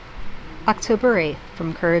October 8th,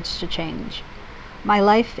 from Courage to Change. My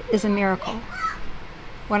life is a miracle.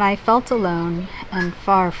 When I felt alone and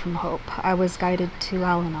far from hope, I was guided to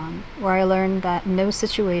Al-Anon, where I learned that no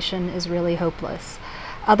situation is really hopeless.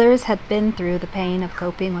 Others had been through the pain of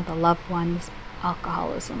coping with a loved one's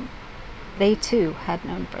alcoholism. They too had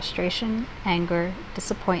known frustration, anger,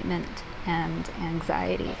 disappointment, and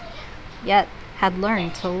anxiety, yet had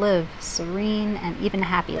learned to live serene and even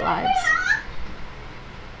happy lives.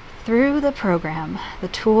 Through the program, the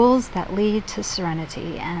tools that lead to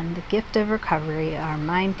serenity and the gift of recovery are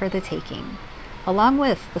mine for the taking, along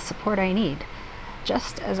with the support I need.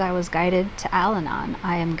 Just as I was guided to Al-Anon,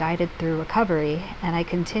 I am guided through recovery, and I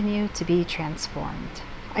continue to be transformed.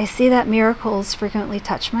 I see that miracles frequently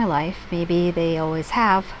touch my life. Maybe they always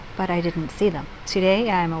have, but I didn't see them.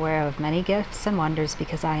 Today, I am aware of many gifts and wonders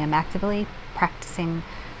because I am actively practicing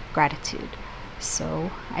gratitude. So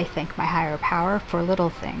I thank my higher power for little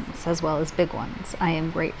things as well as big ones. I am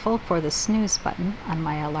grateful for the snooze button on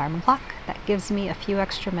my alarm clock that gives me a few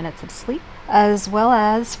extra minutes of sleep, as well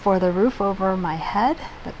as for the roof over my head,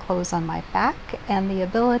 the clothes on my back, and the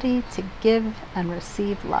ability to give and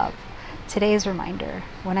receive love. Today's reminder: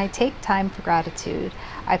 when I take time for gratitude,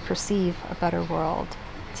 I perceive a better world.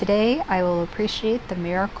 Today, I will appreciate the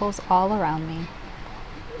miracles all around me.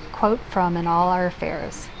 Quote from In All Our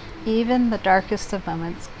Affairs: even the darkest of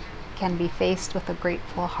moments can be faced with a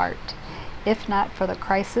grateful heart, if not for the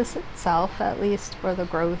crisis itself, at least for the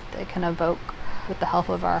growth it can evoke with the help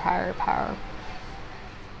of our higher power.